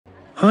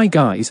Hi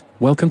guys,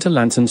 welcome to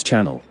Lanson's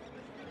channel.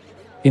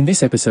 In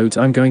this episode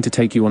I'm going to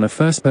take you on a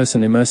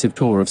first-person immersive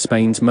tour of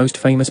Spain's most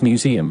famous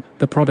museum,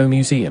 the Prado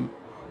Museum.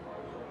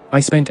 I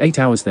spent 8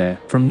 hours there,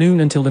 from noon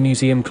until the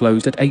museum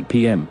closed at 8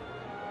 p.m.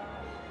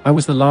 I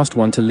was the last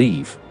one to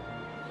leave.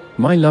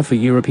 My love for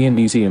European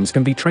museums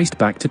can be traced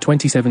back to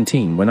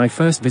 2017 when I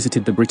first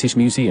visited the British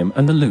Museum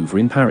and the Louvre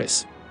in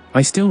Paris.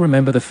 I still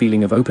remember the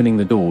feeling of opening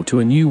the door to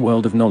a new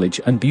world of knowledge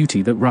and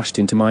beauty that rushed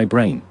into my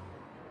brain.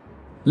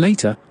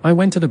 Later, I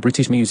went to the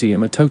British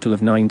Museum a total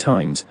of 9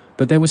 times,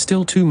 but there was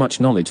still too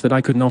much knowledge that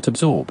I could not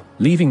absorb,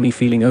 leaving me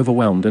feeling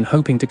overwhelmed and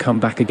hoping to come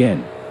back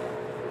again.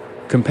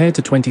 Compared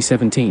to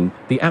 2017,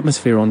 the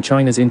atmosphere on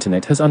China's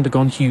internet has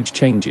undergone huge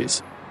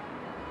changes.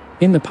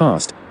 In the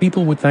past,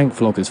 people would thank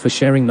vloggers for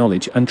sharing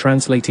knowledge and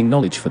translating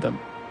knowledge for them.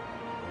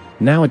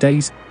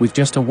 Nowadays, with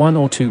just a 1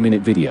 or 2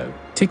 minute video,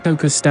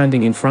 TikTokers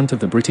standing in front of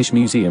the British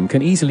Museum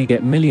can easily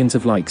get millions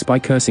of likes by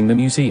cursing the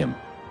museum.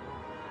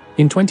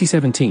 In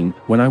 2017,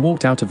 when I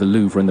walked out of the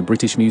Louvre and the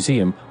British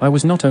Museum, I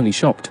was not only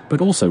shocked, but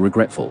also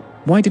regretful.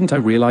 Why didn't I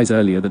realize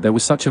earlier that there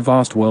was such a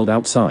vast world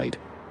outside?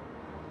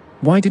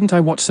 Why didn't I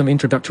watch some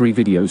introductory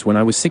videos when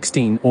I was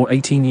 16 or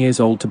 18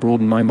 years old to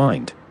broaden my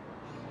mind?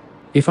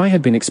 If I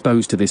had been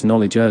exposed to this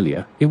knowledge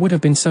earlier, it would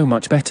have been so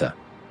much better.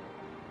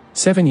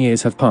 7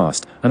 years have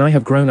passed, and I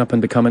have grown up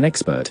and become an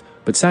expert,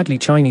 but sadly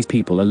Chinese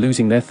people are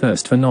losing their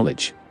thirst for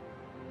knowledge.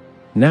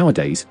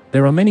 Nowadays,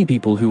 there are many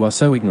people who are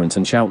so ignorant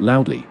and shout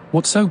loudly,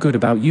 "What's so good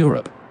about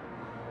Europe?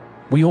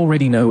 We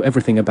already know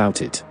everything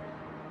about it."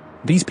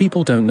 These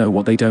people don't know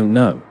what they don't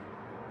know.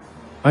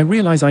 I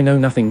realize I know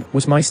nothing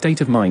was my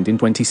state of mind in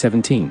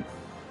 2017.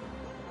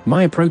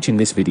 My approach in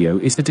this video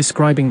is to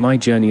describing my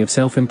journey of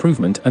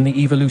self-improvement and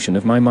the evolution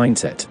of my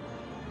mindset.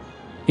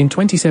 In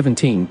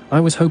 2017,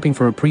 I was hoping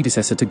for a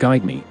predecessor to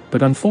guide me,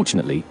 but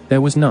unfortunately, there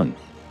was none.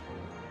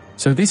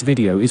 So this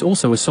video is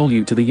also a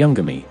salute to the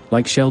younger me,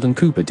 like Sheldon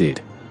Cooper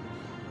did.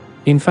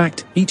 In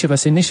fact, each of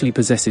us initially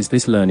possesses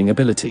this learning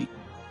ability.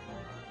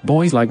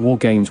 Boys like war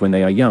games when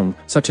they are young,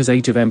 such as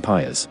Age of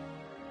Empires.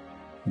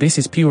 This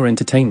is pure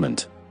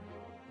entertainment.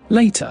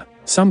 Later,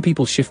 some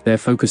people shift their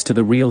focus to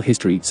the real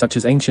history such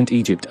as ancient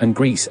Egypt and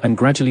Greece and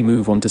gradually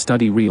move on to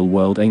study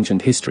real-world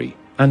ancient history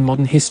and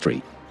modern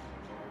history.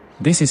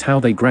 This is how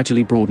they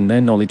gradually broaden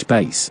their knowledge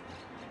base.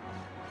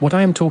 What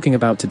I am talking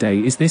about today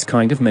is this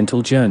kind of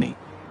mental journey.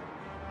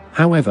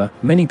 However,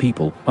 many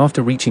people,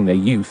 after reaching their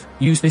youth,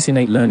 use this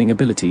innate learning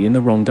ability in the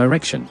wrong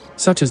direction,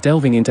 such as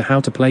delving into how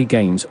to play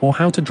games or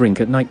how to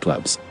drink at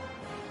nightclubs.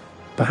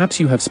 Perhaps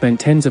you have spent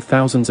tens of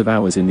thousands of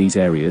hours in these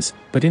areas,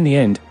 but in the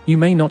end, you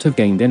may not have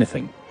gained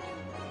anything.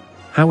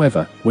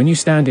 However, when you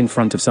stand in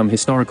front of some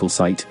historical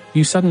site,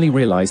 you suddenly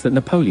realize that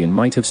Napoleon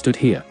might have stood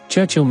here,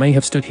 Churchill may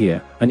have stood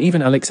here, and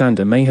even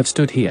Alexander may have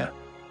stood here.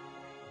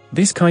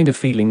 This kind of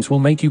feelings will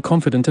make you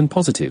confident and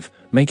positive,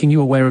 making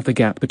you aware of the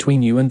gap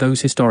between you and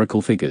those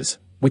historical figures,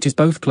 which is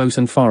both close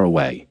and far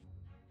away.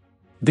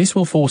 This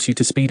will force you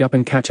to speed up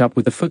and catch up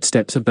with the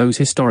footsteps of those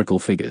historical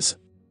figures.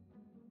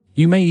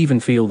 You may even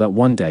feel that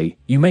one day,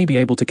 you may be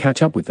able to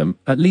catch up with them,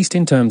 at least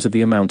in terms of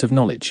the amount of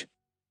knowledge.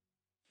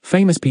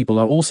 Famous people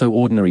are also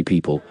ordinary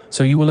people,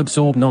 so you will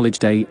absorb knowledge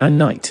day and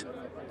night.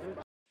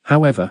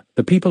 However,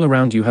 the people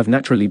around you have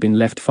naturally been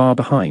left far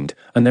behind,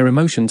 and their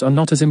emotions are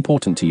not as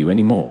important to you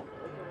anymore.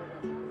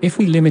 If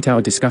we limit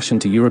our discussion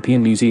to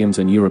European museums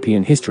and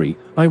European history,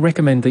 I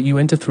recommend that you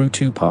enter through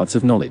 2 paths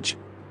of knowledge.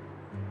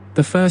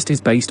 The first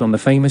is based on the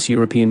famous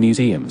European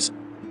museums.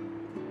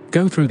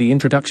 Go through the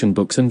introduction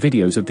books and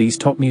videos of these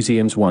top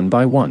museums one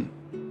by one.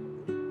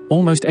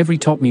 Almost every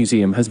top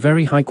museum has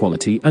very high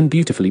quality and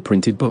beautifully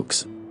printed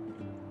books.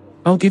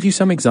 I'll give you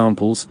some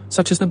examples,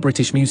 such as the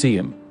British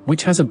Museum,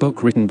 which has a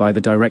book written by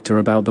the director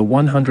about the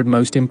 100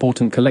 most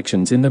important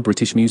collections in the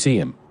British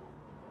Museum.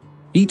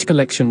 Each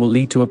collection will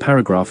lead to a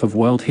paragraph of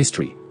world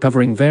history,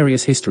 covering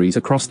various histories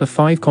across the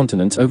 5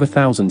 continents over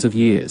thousands of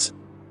years.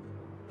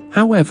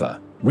 However,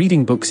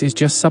 reading books is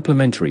just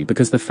supplementary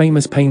because the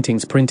famous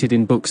paintings printed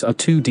in books are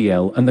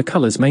 2DL and the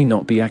colors may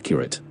not be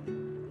accurate.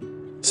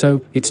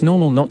 So, it's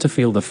normal not to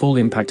feel the full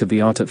impact of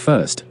the art at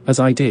first, as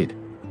I did.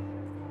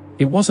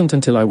 It wasn't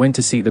until I went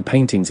to see the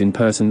paintings in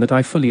person that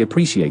I fully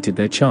appreciated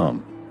their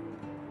charm.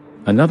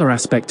 Another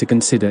aspect to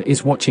consider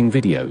is watching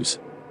videos.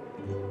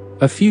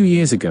 A few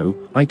years ago,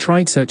 I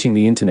tried searching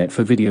the internet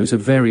for videos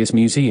of various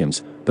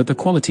museums, but the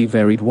quality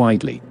varied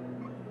widely.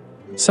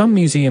 Some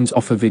museums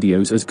offer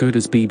videos as good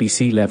as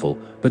BBC level,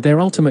 but their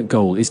ultimate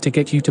goal is to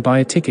get you to buy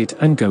a ticket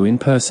and go in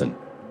person.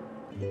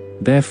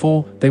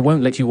 Therefore, they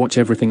won't let you watch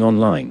everything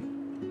online.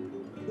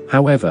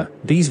 However,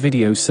 these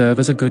videos serve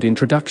as a good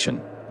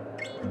introduction.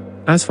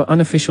 As for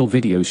unofficial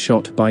videos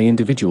shot by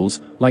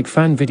individuals, like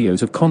fan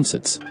videos of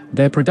concerts,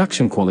 their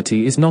production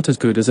quality is not as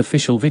good as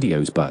official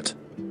videos, but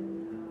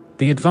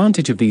the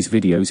advantage of these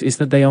videos is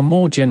that they are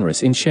more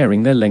generous in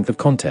sharing their length of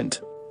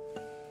content.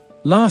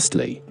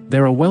 Lastly,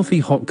 there are wealthy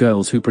hot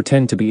girls who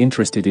pretend to be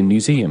interested in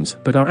museums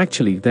but are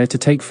actually there to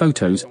take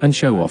photos and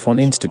show off on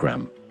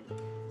Instagram.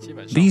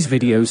 These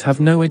videos have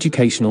no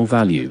educational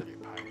value.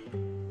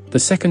 The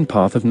second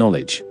path of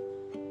knowledge.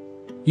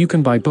 You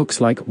can buy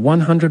books like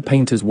 100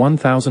 Painters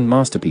 1000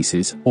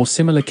 Masterpieces or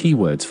similar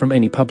keywords from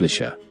any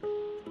publisher.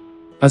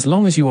 As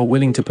long as you are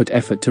willing to put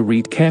effort to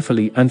read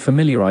carefully and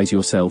familiarize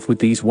yourself with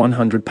these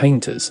 100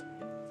 painters,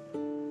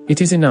 it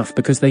is enough,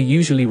 because they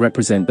usually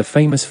represent the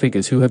famous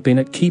figures who have been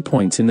at key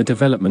points in the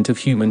development of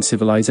human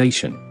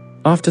civilization.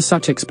 After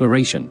such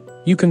exploration,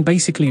 you can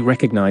basically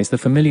recognize the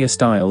familiar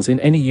styles in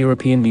any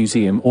European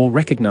museum or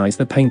recognize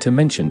the painter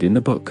mentioned in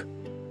the book.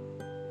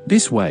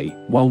 This way,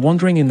 while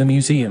wandering in the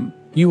museum,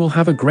 you will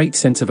have a great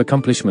sense of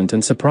accomplishment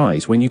and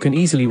surprise when you can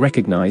easily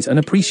recognize and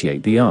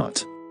appreciate the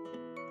art.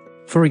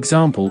 For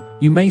example,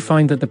 you may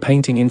find that the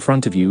painting in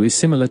front of you is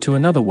similar to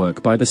another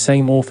work by the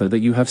same author that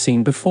you have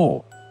seen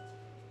before,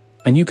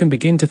 and you can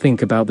begin to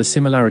think about the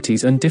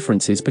similarities and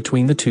differences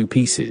between the two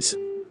pieces.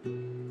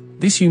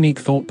 This unique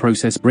thought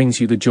process brings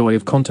you the joy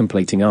of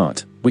contemplating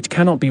art, which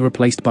cannot be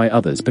replaced by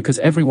others because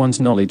everyone's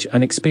knowledge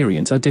and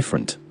experience are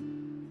different.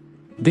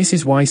 This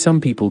is why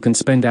some people can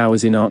spend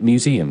hours in art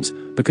museums,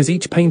 because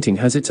each painting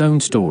has its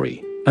own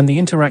story, and the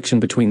interaction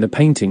between the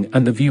painting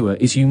and the viewer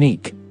is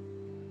unique.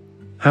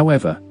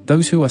 However,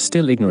 those who are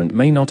still ignorant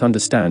may not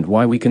understand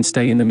why we can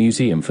stay in the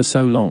museum for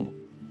so long.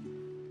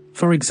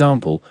 For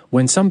example,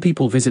 when some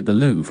people visit the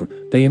Louvre,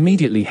 they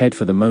immediately head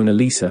for the Mona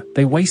Lisa.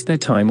 They waste their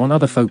time on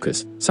other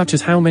focus, such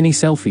as how many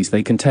selfies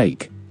they can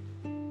take,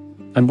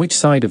 and which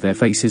side of their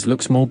faces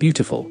looks more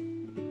beautiful.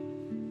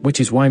 Which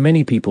is why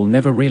many people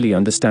never really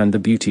understand the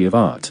beauty of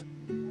art.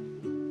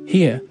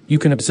 Here, you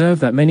can observe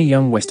that many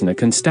young Westerners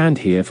can stand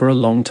here for a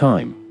long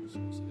time.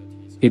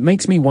 It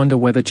makes me wonder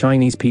whether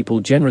Chinese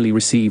people generally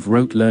receive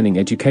rote learning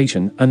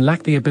education and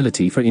lack the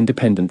ability for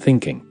independent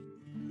thinking.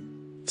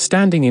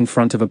 Standing in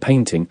front of a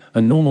painting,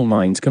 normal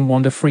minds can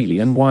wander freely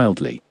and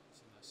wildly.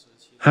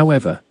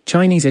 However,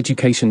 Chinese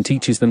education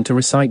teaches them to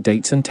recite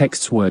dates and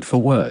texts word for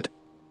word,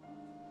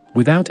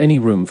 without any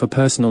room for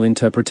personal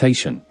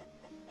interpretation.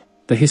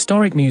 The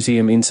historic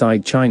museum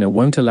inside China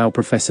won't allow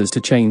professors to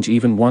change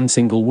even one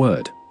single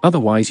word,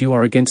 otherwise you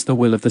are against the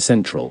will of the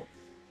central.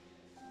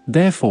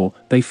 Therefore,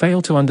 they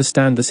fail to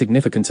understand the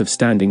significance of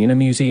standing in a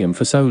museum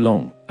for so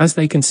long, as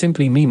they can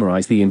simply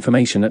memorize the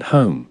information at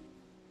home.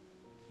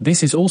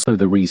 This is also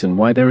the reason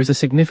why there is a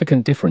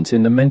significant difference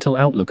in the mental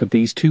outlook of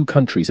these two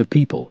countries of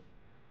people.